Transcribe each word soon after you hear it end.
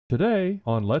Today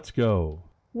on Let's Go.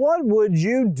 What would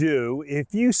you do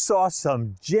if you saw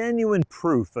some genuine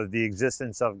proof of the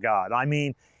existence of God? I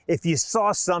mean, if you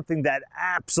saw something that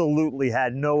absolutely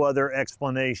had no other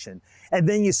explanation, and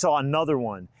then you saw another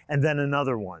one, and then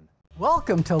another one.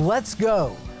 Welcome to Let's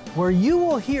Go, where you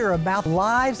will hear about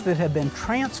lives that have been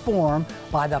transformed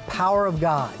by the power of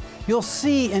God. You'll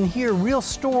see and hear real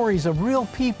stories of real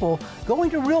people going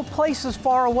to real places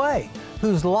far away,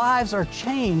 whose lives are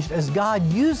changed as God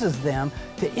uses them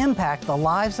to impact the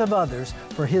lives of others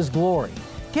for His glory.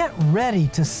 Get ready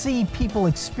to see people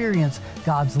experience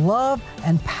God's love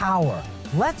and power.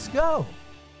 Let's go.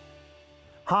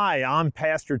 Hi, I'm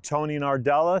Pastor Tony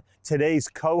Nardella, today's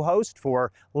co-host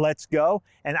for Let's Go,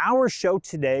 and our show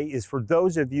today is for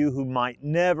those of you who might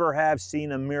never have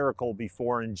seen a miracle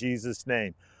before in Jesus'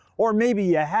 name. Or maybe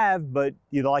you have, but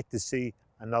you'd like to see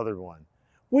another one.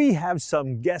 We have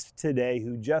some guests today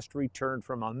who just returned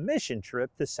from a mission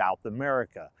trip to South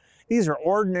America. These are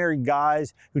ordinary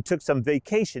guys who took some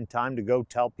vacation time to go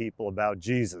tell people about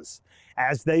Jesus.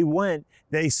 As they went,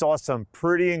 they saw some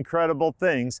pretty incredible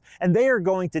things, and they are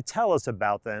going to tell us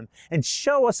about them and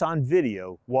show us on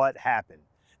video what happened.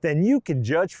 Then you can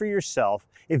judge for yourself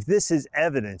if this is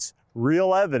evidence,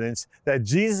 real evidence, that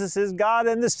Jesus is God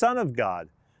and the Son of God.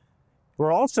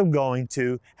 We're also going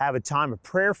to have a time of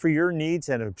prayer for your needs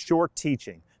and a short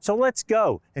teaching. So let's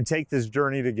go and take this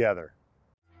journey together.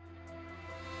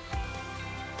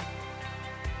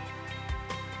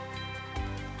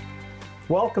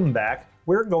 Welcome back.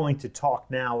 We're going to talk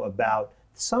now about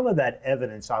some of that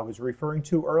evidence I was referring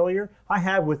to earlier. I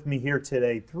have with me here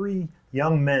today three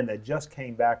young men that just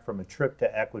came back from a trip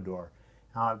to Ecuador.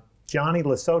 Johnny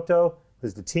Lesotho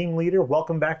is the team leader.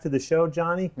 Welcome back to the show,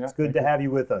 Johnny. Yeah, it's good to have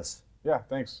you with us. Yeah,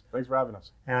 thanks. Thanks for having us.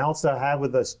 And I also have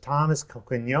with us Thomas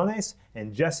Quinones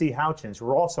and Jesse Houchins, who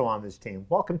are also on this team.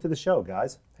 Welcome to the show,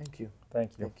 guys. Thank you.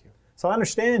 Thank you. Thank you. So I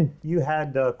understand you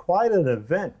had quite an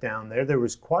event down there. There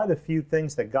was quite a few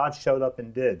things that God showed up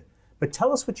and did. But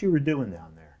tell us what you were doing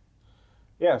down there.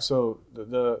 Yeah, so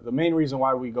the main reason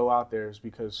why we go out there is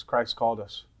because Christ called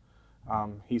us.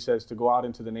 He says to go out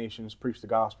into the nations, preach the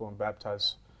gospel, and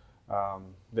baptize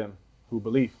them who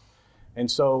believe.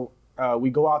 And so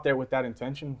we go out there with that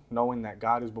intention, knowing that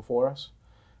God is before us.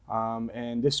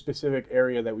 And this specific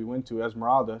area that we went to,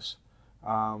 Esmeraldas,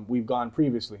 we've gone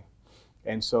previously.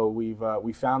 And so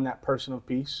we found that person of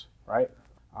peace, right?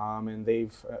 And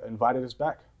they've invited us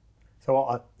back.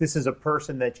 So this is a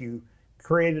person that you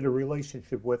created a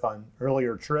relationship with on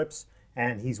earlier trips,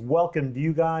 and he's welcomed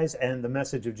you guys and the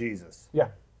message of Jesus. Yeah.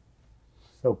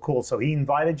 So cool. So he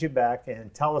invited you back,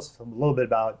 and tell us a little bit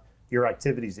about your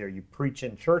activities there. You preach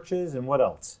in churches, and what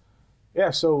else? Yeah,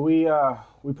 so we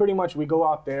pretty much go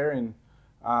out there and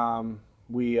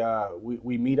we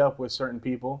meet up with certain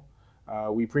people.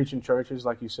 We preach in churches,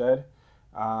 like you said.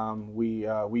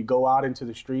 We go out into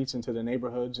the streets, into the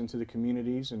neighborhoods, into the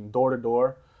communities, and door to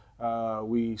door.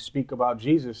 We speak about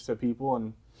Jesus to people,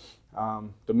 and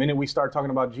the minute we start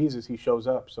talking about Jesus, He shows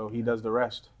up. So He does the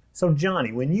rest. So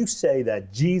Johnny, when you say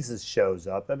that Jesus shows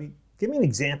up, I mean, give me an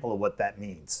example of what that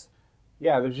means.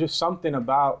 Yeah, there's just something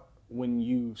about when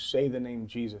you say the name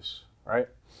Jesus, right?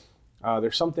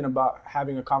 There's something about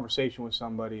having a conversation with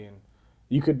somebody, and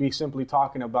you could be simply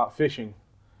talking about fishing.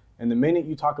 And the minute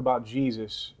you talk about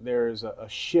Jesus, there's a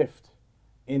shift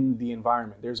in the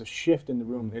environment. There's a shift in the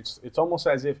room. It's almost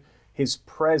as if His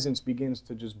presence begins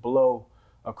to just blow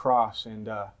across, and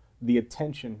the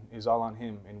attention is all on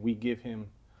Him, and we give Him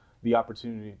the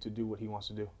opportunity to do what He wants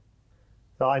to do.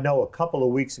 So I know a couple of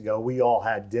weeks ago, we all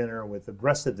had dinner with the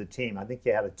rest of the team. I think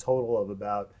you had a total of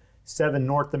about 7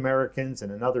 North Americans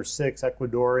and another 6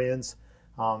 Ecuadorians.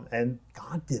 And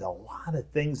God did a lot of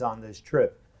things on this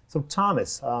trip. So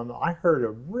Thomas, I heard a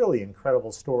really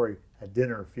incredible story at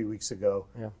dinner a few weeks ago.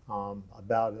 Yeah.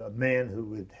 About a man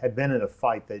who had been in a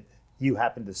fight that you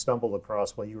happened to stumble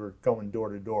across while you were going door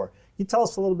to door. Can you tell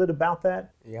us a little bit about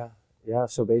that? Yeah.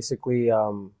 So basically,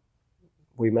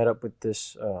 we met up with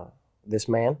this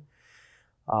man.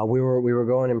 We were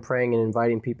going and praying and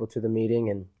inviting people to the meeting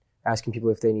and asking people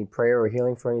if they need prayer or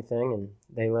healing for anything. And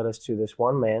they led us to this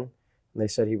one man, and they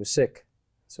said he was sick.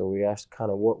 So we asked kind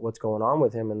of what's going on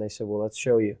with him, and they said, well, let's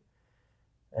show you.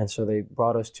 And so they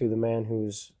brought us to the man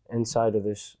who's inside of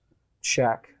this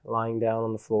shack, lying down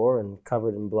on the floor and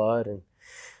covered in blood and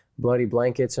bloody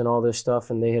blankets and all this stuff.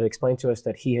 And they had explained to us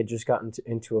that he had just gotten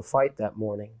into a fight that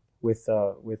morning with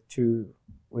two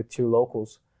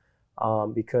locals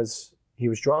because he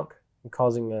was drunk and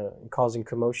causing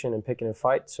commotion and picking a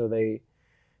fight. So they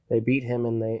beat him,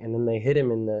 and then they hit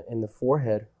him in the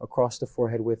forehead, across the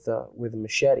forehead with a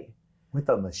machete. With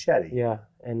a machete? Yeah,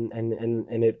 and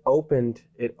it opened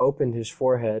his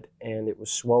forehead, and it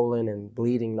was swollen and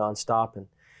bleeding nonstop. And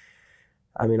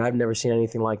I mean, I've never seen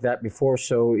anything like that before.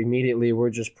 So immediately we're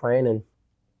just praying, and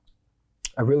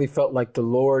I really felt like the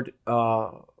Lord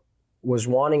was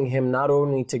wanting him not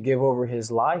only to give over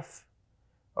his life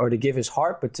or to give his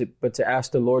heart, but to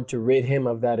ask the Lord to rid him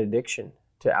of that addiction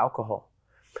to alcohol.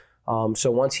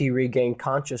 So once he regained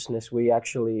consciousness, we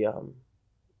actually,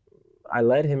 I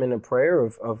led him in a prayer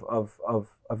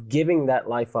of giving that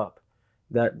life up,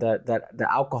 that the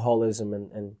alcoholism,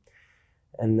 and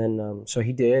then so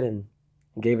he did, and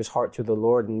gave his heart to the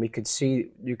Lord. And you could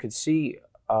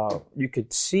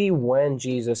see when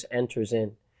Jesus enters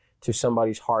in to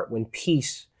somebody's heart, when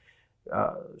peace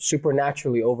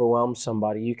supernaturally overwhelms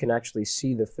somebody, you can actually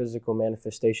see the physical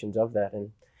manifestations of that.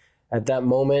 And at that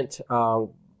moment,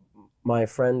 my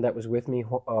friend that was with me,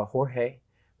 Jorge,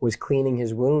 was cleaning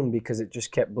his wound because it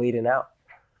just kept bleeding out.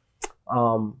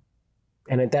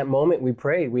 And at that moment, we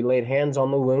prayed. We laid hands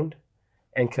on the wound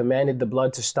and commanded the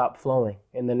blood to stop flowing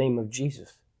in the name of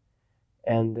Jesus.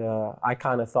 And I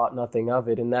kind of thought nothing of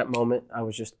it. In that moment, I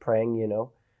was just praying,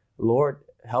 Lord,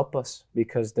 help us,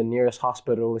 because the nearest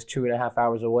hospital is 2.5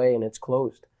 hours away and it's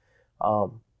closed.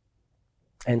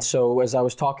 And so as I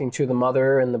was talking to the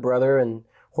mother and the brother, and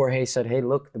Jorge said, hey,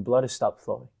 look, the blood has stopped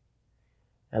flowing.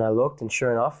 And I looked, and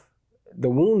sure enough, the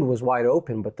wound was wide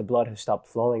open, but the blood has stopped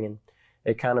flowing. And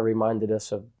it kind of reminded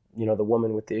us of, the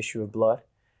woman with the issue of blood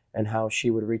and how she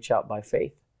would reach out by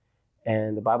faith.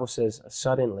 And the Bible says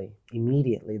suddenly,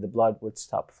 immediately, the blood would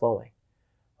stop flowing.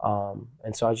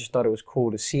 And so I just thought it was cool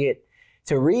to see it,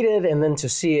 to read it, and then to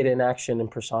see it in action and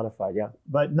personified, yeah.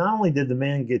 But not only did the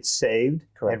man get saved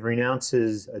Correct. and renounce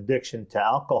his addiction to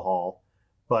alcohol,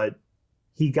 but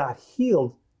he got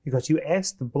healed because you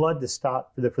asked the blood to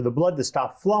stop, for the blood to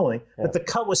stop flowing, Yeah. but the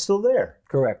cut was still there.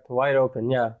 Correct, wide open,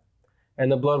 yeah.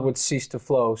 And the blood would cease to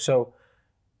flow. So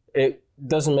it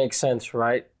doesn't make sense,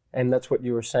 right? And that's what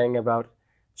you were saying about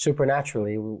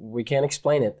supernaturally. We can't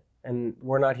explain it, and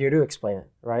we're not here to explain it,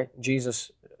 right?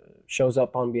 Jesus shows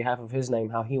up on behalf of his name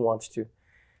how he wants to,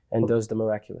 and does the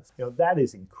miraculous. That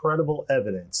is incredible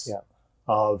evidence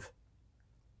of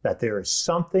that there is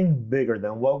something bigger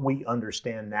than what we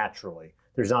understand naturally.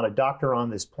 There's not a doctor on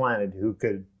this planet who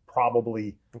could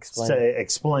probably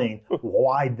explain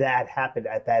why that happened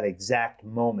at that exact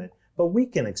moment. But we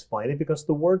can explain it because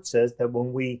the Word says that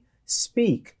when we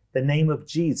speak the name of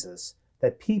Jesus,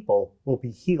 that people will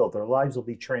be healed, their lives will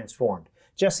be transformed.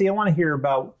 Jesse, I want to hear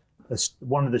about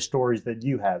one of the stories that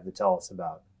you have to tell us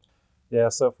about. Yeah,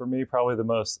 so for me, probably the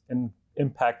most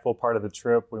impactful part of the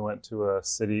trip, we went to a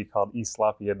city called East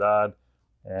La Piedad,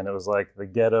 and it was like the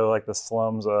ghetto, like the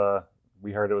slums.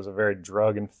 We heard it was a very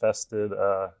drug-infested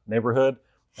neighborhood,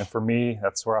 and for me,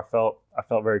 that's where I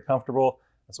felt very comfortable.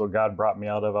 That's what God brought me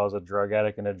out of. I was a drug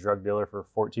addict and a drug dealer for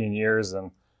 14 years,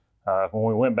 and when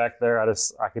we went back there,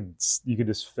 you could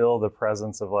just feel the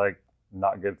presence of like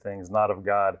not good things, not of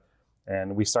God.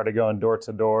 And we started going door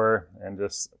to door, and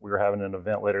we were having an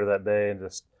event later that day, and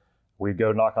we'd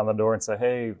go knock on the door and say,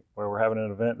 hey, we're having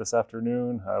an event this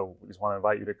afternoon. We just want to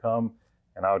invite you to come.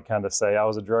 And I would kind of say, I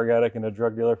was a drug addict and a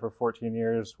drug dealer for 14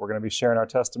 years. We're going to be sharing our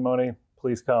testimony.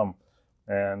 Please come.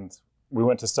 And we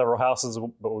went to several houses,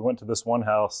 but we went to this one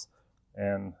house,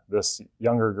 and this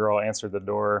younger girl answered the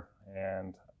door,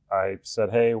 and I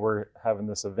said, hey, we're having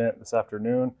this event this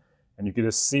afternoon. And you could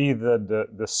just see the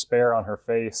despair on her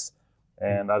face.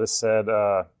 And I just said,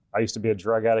 I used to be a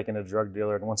drug addict and a drug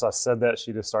dealer. And once I said that,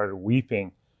 she just started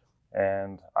weeping.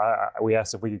 And we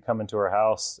asked if we could come into her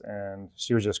house, and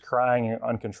she was just crying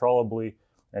uncontrollably.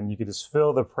 And you could just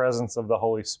feel the presence of the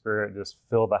Holy Spirit just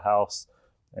fill the house.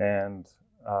 And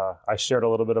I shared a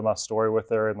little bit of my story with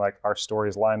her, and like our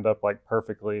stories lined up like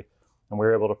perfectly. And we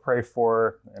were able to pray for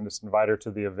her and just invite her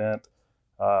to the event.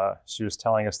 She was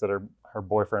telling us that her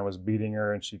boyfriend was beating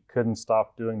her, and she couldn't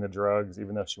stop doing the drugs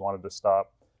even though she wanted to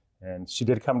stop. And she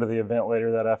did come to the event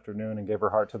later that afternoon and gave her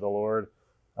heart to the Lord.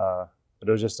 But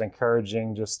it was just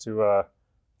encouraging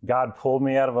God pulled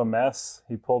me out of a mess.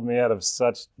 He pulled me out of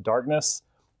such darkness.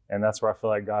 And that's where I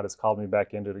feel like God has called me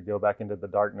back into, to go back into the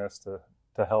darkness to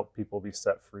help people be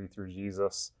set free through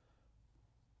Jesus.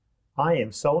 I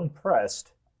am so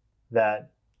impressed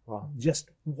that just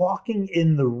walking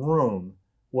in the room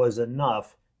was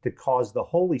enough to cause the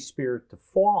Holy Spirit to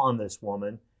fall on this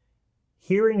woman.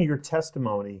 Hearing your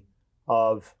testimony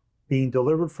of being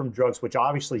delivered from drugs, which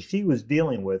obviously she was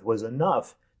dealing with, was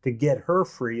enough to get her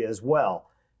free as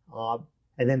well.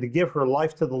 And then to give her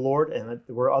life to the Lord, and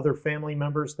there were other family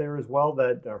members there as well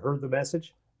that heard the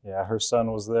message? Yeah, her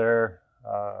son was there,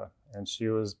 and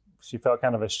she felt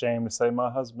kind of ashamed to say, my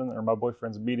husband or my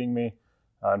boyfriend's beating me.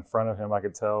 in front of him, I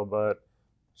could tell, but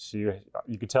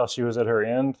you could tell she was at her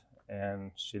end,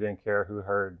 and she didn't care who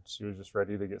heard. She was just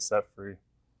ready to get set free.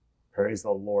 Praise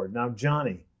the Lord. Now,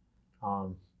 Johnny,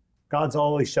 God's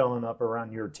always showing up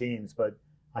around your teams, but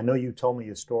I know you told me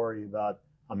a story about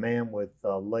a man with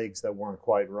legs that weren't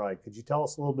quite right. Could you tell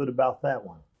us a little bit about that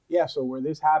one? Yeah, so where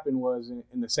this happened was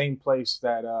in the same place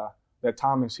that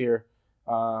Thomas here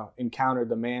encountered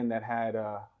the man that had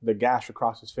the gash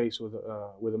across his face with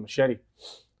a machete.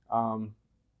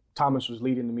 Thomas was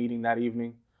leading the meeting that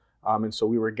evening, and so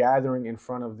we were gathering in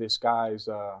front of this guy's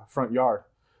front yard,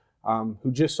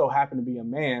 who just so happened to be a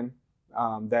man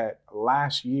that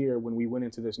last year when we went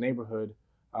into this neighborhood,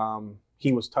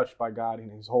 he was touched by God,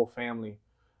 and his whole family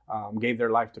gave their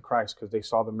life to Christ because they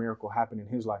saw the miracle happen in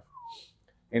his life.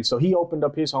 And so he opened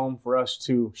up his home for us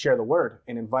to share the word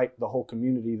and invite the whole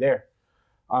community there.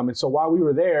 And so while we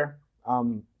were there,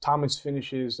 Thomas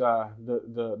finishes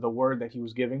the word that he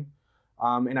was giving.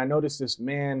 And I noticed this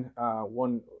man,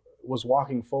 one was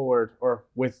walking forward, or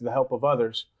with the help of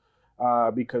others,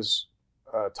 because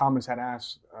Thomas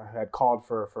had called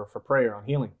for prayer on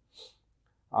healing.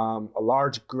 A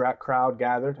large crowd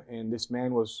gathered, and this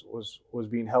man was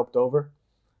being helped over.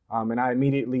 And I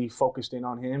immediately focused in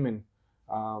on him and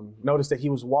noticed that he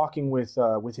was walking with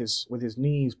his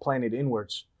knees planted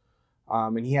inwards.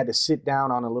 And he had to sit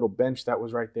down on a little bench that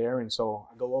was right there. And so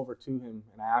I go over to him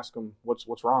and I ask him,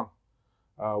 what's wrong?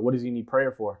 What does he need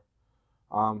prayer for?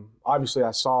 Obviously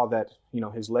I saw that,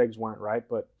 his legs weren't right,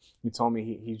 but he told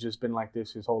me he's just been like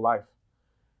this his whole life.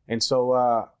 And so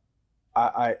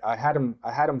I had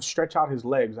him stretch out his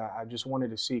legs. I just wanted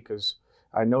to see, because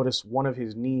I noticed one of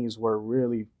his knees were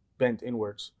really bent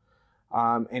inwards.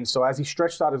 And so as he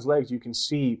stretched out his legs, you can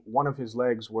see one of his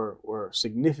legs were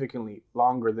significantly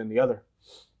longer than the other.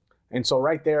 And so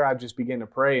right there, I just began to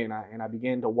pray, and I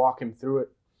began to walk him through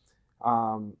it,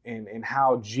 and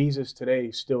how Jesus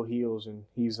today still heals, and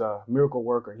he's a miracle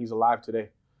worker, and he's alive today.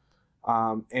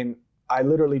 And I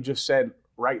literally just said,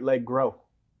 right leg grow.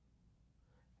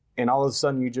 And all of a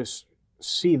sudden you just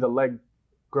see the leg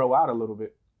grow out a little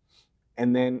bit.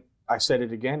 And then I said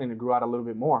it again, and it grew out a little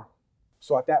bit more.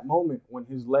 So at that moment, when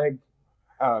his leg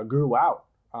grew out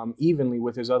evenly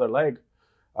with his other leg,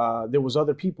 there was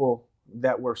other people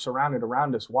that were surrounded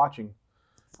around us watching.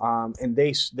 And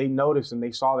they noticed and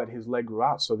they saw that his leg grew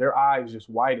out. So their eyes just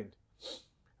widened.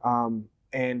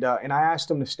 And I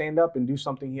asked him to stand up and do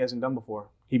something he hasn't done before.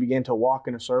 He began to walk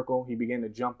in a circle. He began to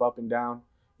jump up and down.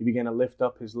 He began to lift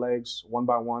up his legs one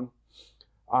by one.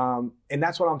 And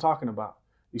that's what I'm talking about.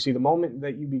 You see, the moment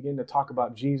that you begin to talk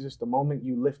about Jesus, the moment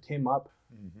you lift him up,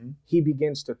 he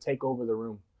begins to take over the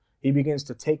room. He begins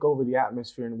to take over the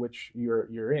atmosphere in which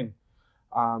you're in.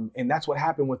 And that's what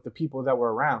happened with the people that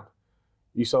were around.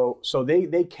 So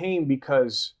they came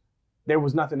because there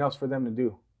was nothing else for them to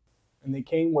do. And they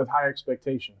came with high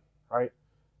expectation, right?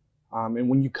 And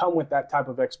when you come with that type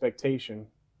of expectation,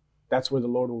 that's where the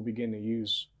Lord will begin to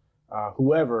use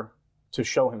whoever to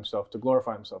show himself, to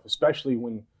glorify himself, especially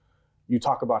when you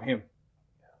talk about him,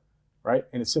 right?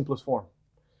 In its simplest form.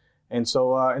 And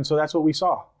so that's what we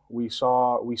saw. We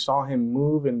saw him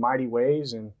move in mighty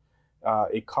ways, and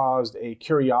it caused a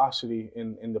curiosity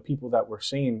in the people that were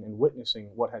seeing and witnessing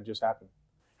what had just happened.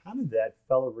 How did that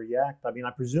fellow react? I mean, I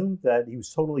presumed that he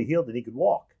was totally healed and he could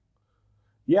walk.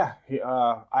 Yeah,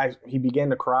 he began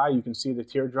to cry. You can see the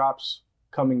teardrops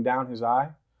coming down his eye.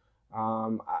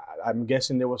 I'm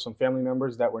guessing there were some family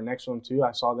members that were next to him too.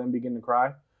 I saw them begin to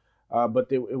cry, but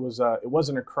it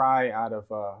wasn't a cry out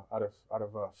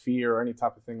of fear or any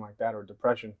type of thing like that, or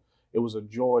depression. It was a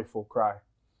joyful cry.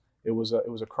 It was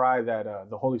a cry that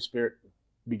the Holy Spirit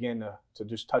began to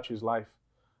just touch his life,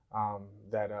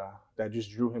 that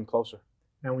just drew him closer.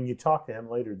 Now, when you talked to him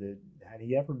later, had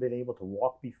he ever been able to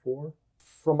walk before?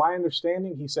 From my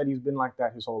understanding, he said he's been like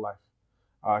that his whole life.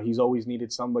 He's always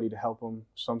needed somebody to help him,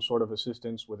 some sort of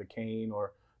assistance with a cane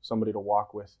or somebody to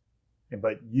walk with.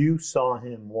 But you saw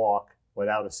him walk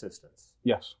without assistance?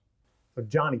 Yes. So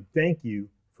Johnny, thank you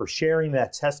for sharing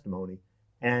that testimony.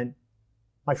 And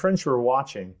my friends who are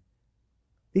watching,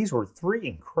 these were 3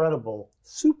 incredible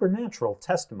supernatural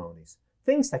testimonies,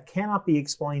 things that cannot be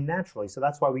explained naturally. So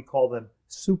that's why we call them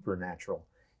supernatural.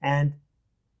 And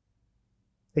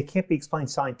they can't be explained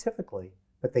scientifically,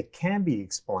 but they can be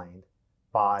explained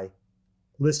by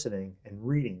listening and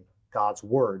reading God's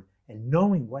word and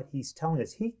knowing what he's telling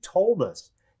us. He told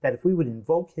us that if we would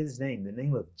invoke his name, the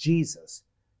name of Jesus,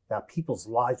 that people's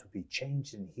lives would be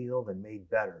changed and healed and made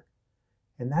better.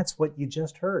 And that's what you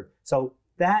just heard. So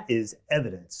that is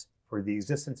evidence for the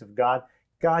existence of God.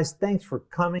 Guys, thanks for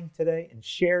coming today and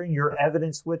sharing your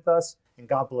evidence with us, and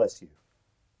God bless you.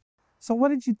 So what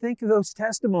did you think of those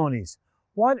testimonies?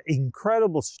 What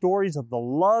incredible stories of the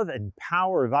love and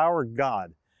power of our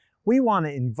God. We want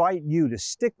to invite you to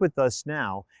stick with us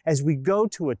now as we go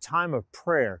to a time of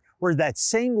prayer where that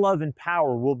same love and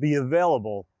power will be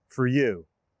available for you.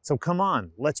 So come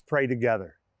on, let's pray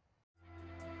together.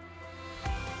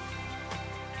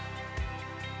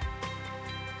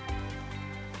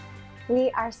 We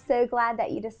are so glad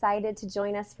that you decided to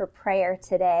join us for prayer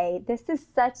today. This is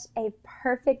such a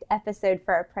perfect episode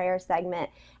for our prayer segment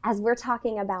as we're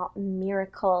talking about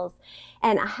miracles.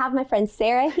 And I have my friend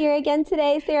Sarah here again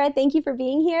today. Sarah, thank you for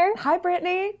being here. Hi,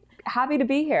 Brittany. Happy to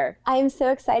be here. I am so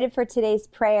excited for today's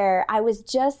prayer. I was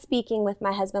just speaking with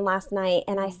my husband last night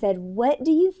and I said, what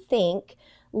do you think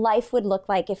life would look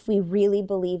like if we really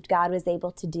believed God was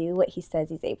able to do what he says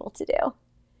he's able to do?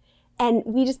 And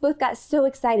we just both got so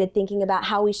excited thinking about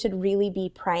how we should really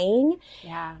be praying.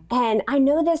 Yeah. And I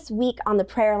know this week on the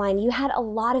prayer line, you had a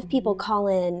lot of people call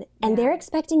in and they're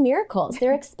expecting miracles.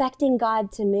 They're expecting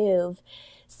God to move.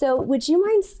 So would you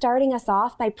mind starting us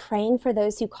off by praying for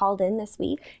those who called in this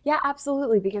week? Yeah,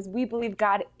 absolutely, because we believe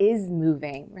God is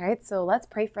moving, right? So let's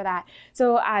pray for that.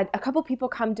 So a couple people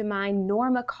come to mind.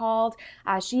 Norma called.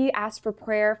 She asked for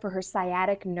prayer for her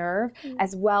sciatic nerve,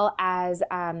 as well as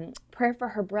prayer for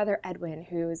her brother Edwin,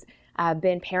 who's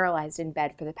been paralyzed in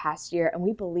bed for the past year. And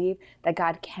we believe that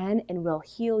God can and will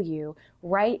heal you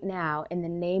right now in the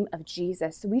name of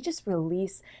Jesus. So we just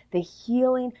release the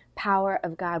healing power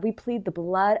of God. We plead the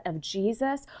blood of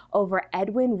Jesus over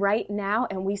Edwin right now.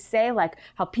 And we say, like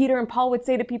how Peter and Paul would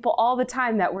say to people all the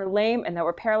time that were lame and that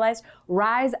were paralyzed,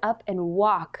 rise up and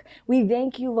walk. We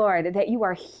thank you, Lord, that you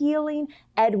are healing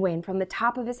Edwin from the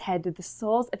top of his head to the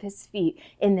soles of his feet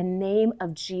in the name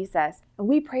of Jesus. And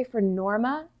we pray for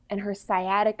Norma and her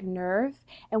sciatic nerve,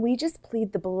 and we just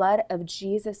plead the blood of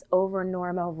Jesus over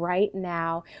Norma right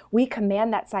now. We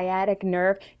command that sciatic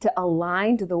nerve to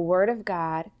align to the Word of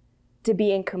God, to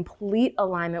be in complete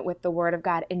alignment with the Word of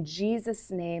God in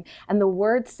Jesus' name. And the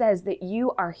Word says that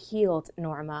you are healed,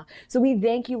 Norma. So we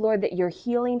thank you, Lord, that your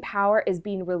healing power is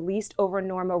being released over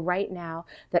Norma right now,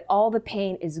 that all the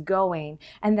pain is going,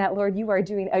 and that, Lord, you are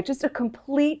doing just a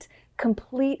complete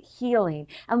healing.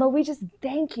 And Lord, we just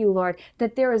thank you, Lord,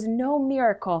 that there is no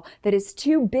miracle that is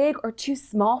too big or too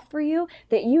small for you,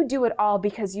 that you do it all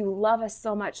because you love us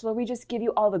so much. Lord, we just give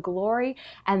you all the glory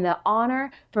and the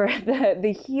honor for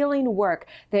the healing work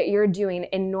that you're doing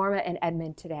in Norma and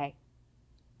Edmund today.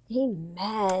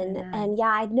 Amen. And yeah,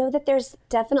 I know that there's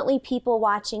definitely people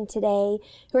watching today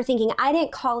who are thinking, I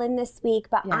didn't call in this week,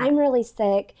 but I'm really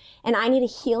sick and I need a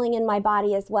healing in my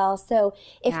body as well. So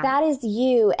if that is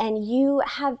you and you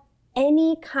have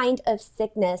any kind of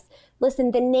sickness,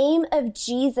 listen, the name of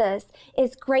Jesus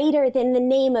is greater than the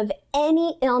name of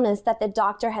any illness that the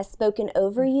doctor has spoken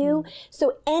over you.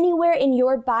 So anywhere in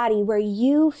your body where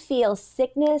you feel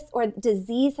sickness or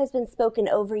disease has been spoken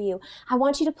over you, I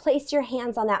want you to place your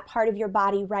hands on that part of your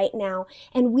body right now.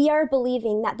 And we are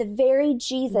believing that the very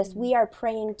Jesus we are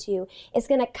praying to is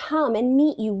going to come and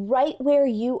meet you right where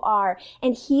you are.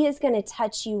 And he is going to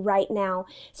touch you right now.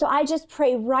 So I just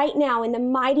pray right now in the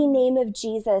mighty name of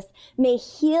Jesus, may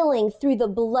healing through the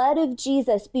blood of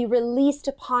Jesus be released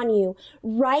upon you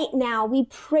right now. We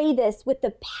pray this with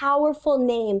the powerful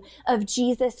name of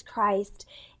Jesus Christ.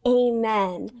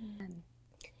 Amen.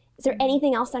 Is there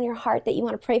anything else on your heart that you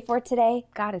want to pray for today?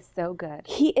 God is so good.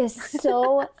 He is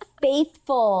so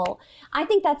faithful. I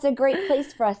think that's a great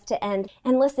place for us to end.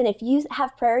 And listen, if you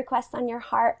have prayer requests on your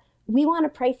heart, we want to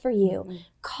pray for you.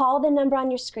 Call the number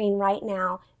on your screen right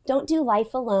now. Don't do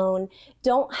life alone.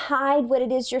 Don't hide what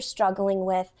it is you're struggling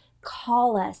with.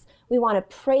 Call us. We want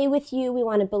to pray with you. We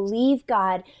want to believe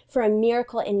God for a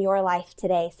miracle in your life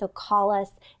today. So call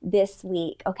us this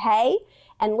week, okay?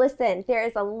 And listen, there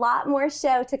is a lot more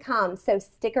show to come, so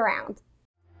stick around.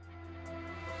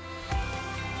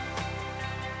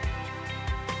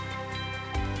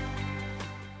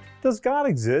 Does God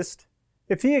exist?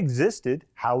 If he existed,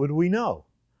 how would we know?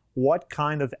 What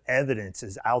kind of evidence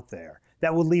is out there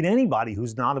that would lead anybody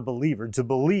who's not a believer to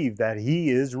believe that he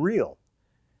is real?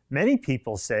 Many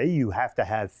people say you have to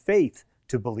have faith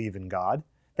to believe in God.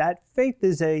 That faith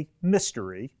is a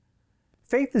mystery.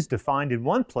 Faith is defined in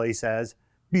one place as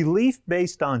belief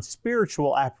based on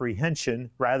spiritual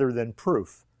apprehension rather than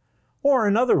proof. Or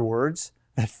in other words,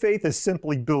 that faith is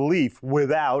simply belief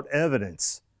without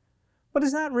evidence. But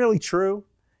is that really true?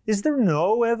 Is there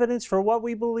no evidence for what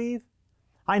we believe?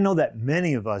 I know that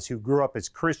many of us who grew up as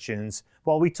Christians,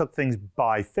 well, we took things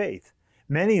by faith.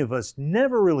 Many of us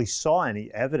never really saw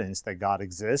any evidence that God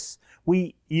exists.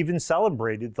 We even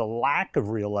celebrated the lack of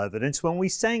real evidence when we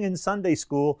sang in Sunday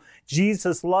school,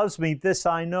 "Jesus loves me, this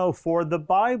I know, for the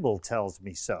Bible tells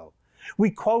me so." We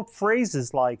quote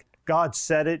phrases like, "God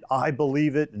said it, I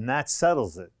believe it, and that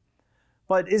settles it."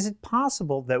 But is it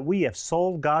possible that we have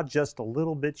sold God just a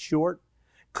little bit short?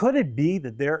 Could it be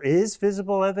that there is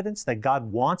visible evidence that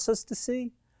God wants us to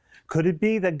see? Could it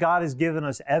be that God has given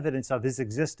us evidence of His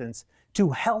existence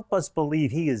to help us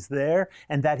believe He is there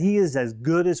and that He is as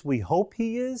good as we hope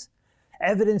He is?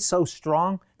 Evidence so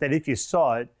strong that if you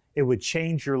saw it, it would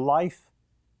change your life?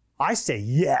 I say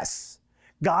yes.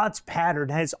 God's pattern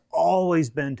has always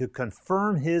been to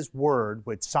confirm His word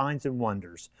with signs and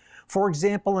wonders. For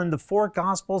example, in the 4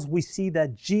 Gospels, we see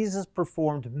that Jesus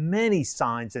performed many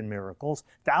signs and miracles,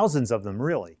 thousands of them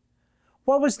really.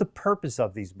 What was the purpose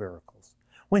of these miracles?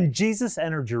 When Jesus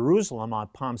entered Jerusalem on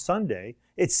Palm Sunday,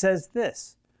 it says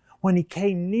this: "When He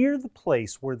came near the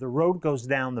place where the road goes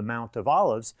down the Mount of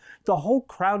Olives, the whole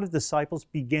crowd of disciples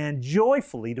began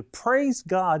joyfully to praise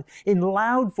God in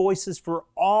loud voices for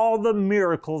all the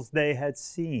miracles they had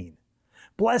seen.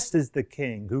 Blessed is the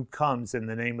King who comes in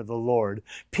the name of the Lord,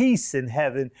 peace in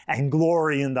heaven and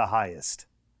glory in the highest."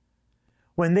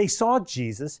 When they saw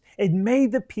Jesus, it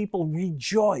made the people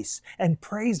rejoice and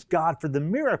praise God for the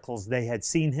miracles they had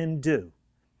seen Him do.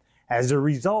 As a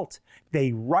result,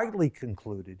 they rightly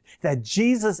concluded that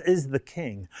Jesus is the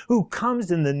King who comes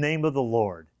in the name of the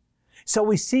Lord. So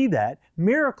we see that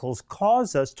miracles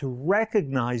cause us to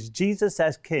recognize Jesus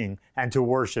as King and to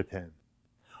worship Him.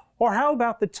 Or how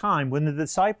about the time when the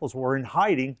disciples were in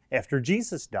hiding after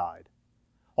Jesus died?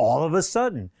 All of a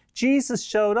sudden, Jesus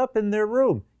showed up in their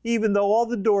room, even though all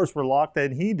the doors were locked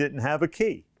and He didn't have a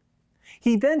key.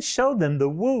 He then showed them the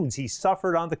wounds He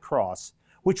suffered on the cross,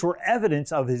 which were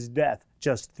evidence of His death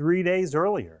just 3 days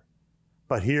earlier.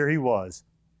 But here He was,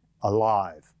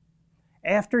 alive.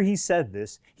 After He said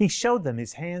this, He showed them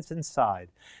His hands and side.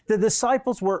 The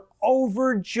disciples were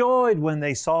overjoyed when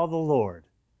they saw the Lord.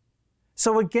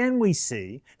 So again we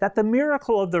see that the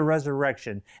miracle of the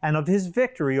resurrection and of His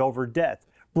victory over death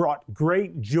brought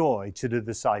great joy to the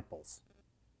disciples.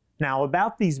 Now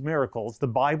about these miracles, the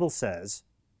Bible says,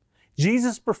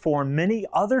 Jesus performed many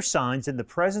other signs in the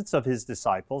presence of His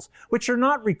disciples, which are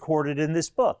not recorded in this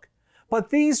book. But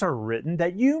these are written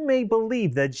that you may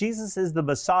believe that Jesus is the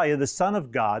Messiah, the Son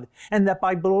of God, and that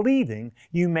by believing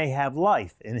you may have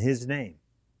life in His name.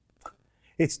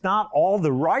 It's not all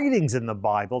the writings in the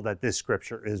Bible that this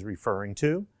scripture is referring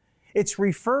to. It's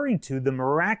referring to the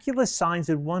miraculous signs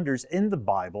and wonders in the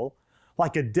Bible,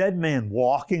 like a dead man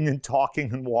walking and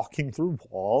talking and walking through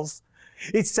walls.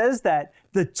 It says that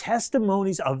the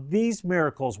testimonies of these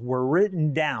miracles were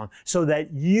written down so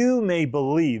that you may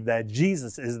believe that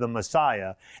Jesus is the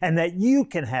Messiah and that you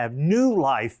can have new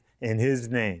life in His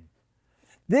name.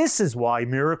 This is why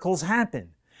miracles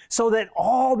happen, so that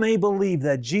all may believe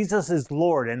that Jesus is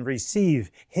Lord and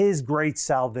receive His great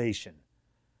salvation.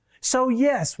 So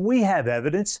yes, we have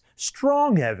evidence,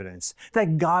 strong evidence,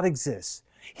 that God exists.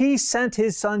 He sent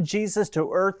His Son Jesus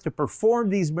to earth to perform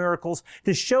these miracles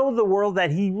to show the world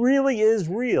that He really is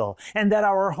real and that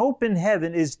our hope in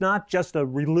heaven is not just a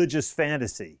religious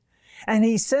fantasy. And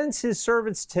He sends His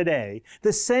servants today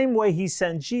the same way He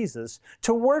sent Jesus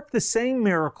to work the same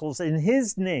miracles in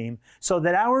His name so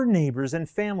that our neighbors and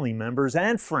family members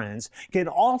and friends can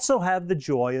also have the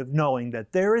joy of knowing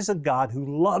that there is a God who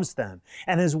loves them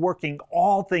and is working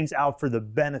all things out for the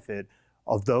benefit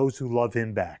of those who love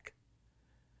Him back.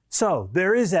 So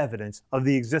there is evidence of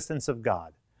the existence of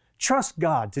God. Trust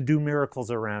God to do miracles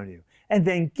around you, and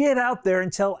then get out there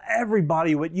and tell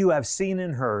everybody what you have seen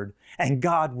and heard, and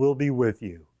God will be with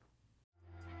you.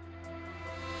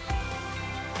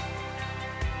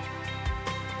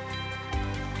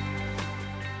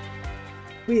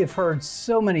 We have heard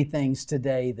so many things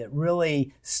today that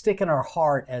really stick in our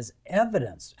heart as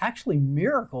evidence, actually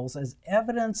miracles as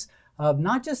evidence of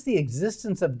not just the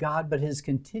existence of God, but His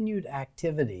continued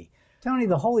activity. Tony,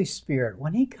 the Holy Spirit,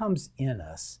 when He comes in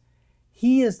us,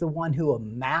 He is the one who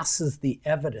amasses the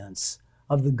evidence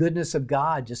of the goodness of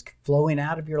God just flowing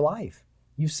out of your life.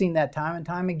 You've seen that time and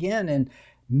time again in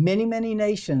many, many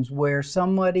nations where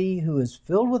somebody who is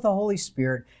filled with the Holy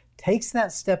Spirit takes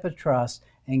that step of trust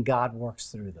and God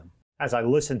works through them. As I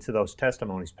listen to those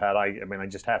testimonies, Pat, I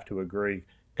just have to agree.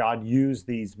 God used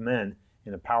these men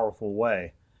in a powerful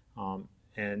way.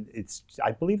 And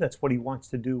I believe that's what He wants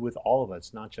to do with all of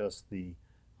us, not just the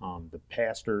the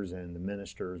pastors and the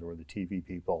ministers or the TV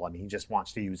people. I mean, he just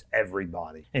wants to use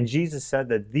everybody. And Jesus said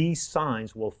that these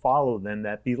signs will follow them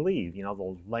that believe. You know,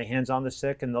 they'll lay hands on the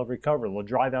sick and they'll recover. They'll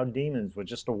drive out demons with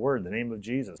just a word, the name of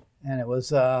Jesus. And it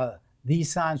was,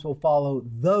 these signs will follow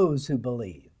those who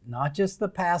believe, not just the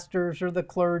pastors or the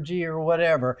clergy or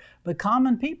whatever, but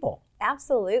common people.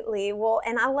 Absolutely. Well,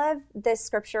 and I love this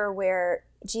scripture where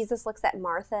Jesus looks at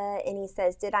Martha and he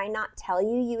says, "Did I not tell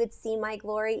you you would see my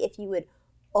glory if you would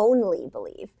only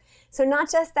believe?" So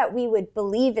not just that we would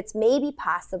believe it's maybe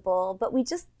possible, but we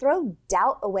just throw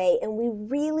doubt away and we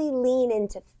really lean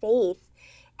into faith.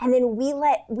 And then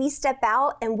we step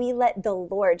out and we let the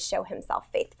Lord show himself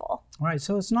faithful. All right,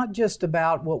 so it's not just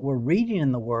about what we're reading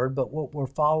in the Word, but what we're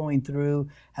following through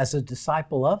as a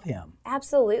disciple of him.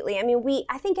 Absolutely. I mean,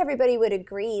 I think everybody would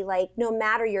agree, like, no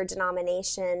matter your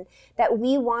denomination, that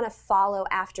we want to follow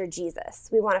after Jesus.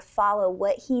 We want to follow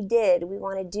what he did. We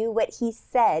want to do what he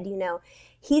said. You know,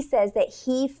 he says that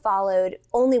he followed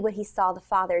only what he saw the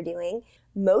Father doing.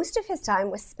 Most of his time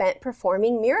was spent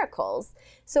performing miracles.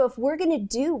 So if we're going to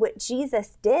do what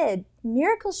Jesus did,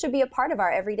 miracles should be a part of our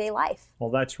everyday life. Well,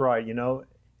 that's right. You know,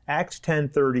 Acts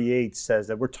 10:38 says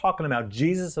that we're talking about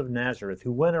Jesus of Nazareth,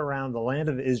 who went around the land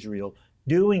of Israel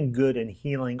doing good and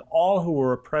healing all who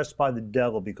were oppressed by the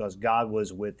devil because God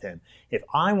was with him. If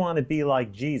I want to be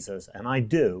like Jesus, and I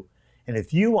do, and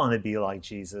if you want to be like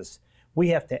Jesus, we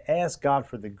have to ask God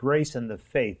for the grace and the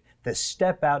faith to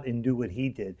step out and do what he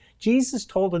did. Jesus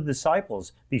told the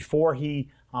disciples before he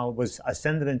was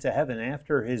ascended into heaven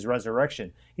after his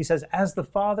resurrection, he says, "As the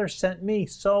Father sent me,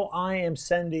 so I am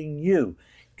sending you."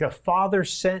 The Father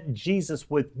sent Jesus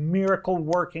with miracle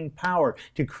working power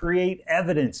to create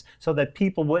evidence so that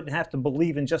people wouldn't have to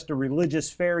believe in just a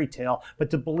religious fairy tale,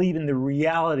 but to believe in the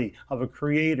reality of a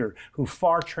creator who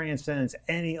far transcends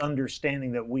any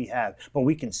understanding that we have. But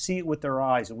we can see it with our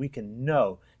eyes and we can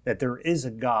know that there is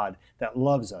a God that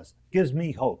loves us. Gives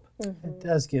me hope. Mm-hmm. It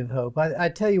does give hope. I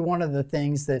tell you, one of the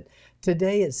things that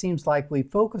today it seems like we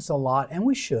focus a lot, and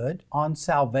we should, on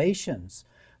salvations.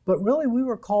 But really, we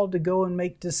were called to go and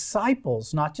make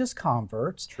disciples, not just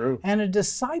converts. True. And a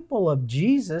disciple of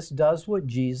Jesus does what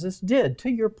Jesus did. To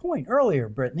your point earlier,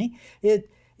 Brittany, it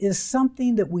is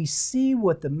something that we see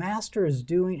what the Master is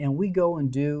doing, and we go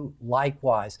and do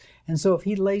likewise. And so if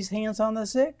he lays hands on the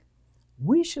sick,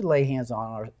 we should lay hands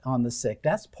on the sick.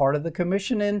 That's part of the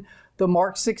commission in the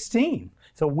Mark 16.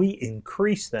 So we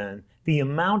increase then the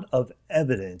amount of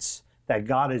evidence that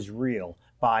God is real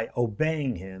by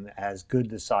obeying him as good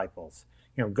disciples.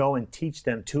 You know, go and teach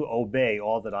them to obey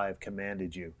all that I have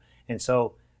commanded you. And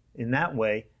so in that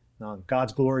way,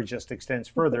 God's glory just extends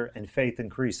further and faith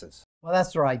increases. Well,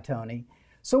 that's right, Tony.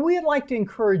 So we'd like to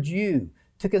encourage you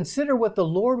to consider what the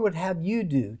Lord would have you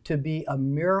do to be a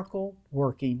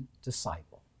miracle-working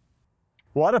disciple.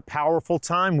 What a powerful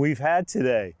time we've had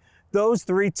today. Those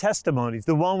three testimonies,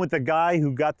 the one with the guy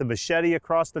who got the machete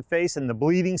across the face and the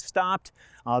bleeding stopped,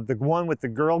 the one with the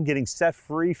girl getting set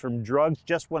free from drugs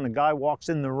just when a guy walks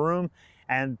in the room,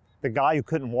 and the guy who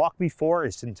couldn't walk before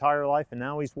his entire life and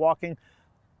now he's walking.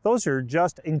 Those are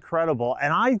just incredible.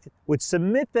 And I would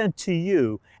submit them to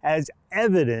you as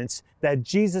evidence that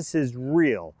Jesus is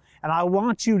real. And I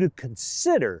want you to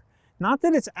consider, not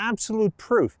that it's absolute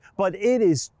proof, but it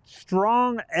is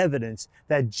strong evidence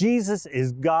that Jesus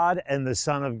is God and the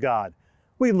Son of God.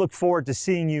 We look forward to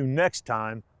seeing you next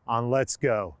time on Let's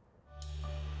Go.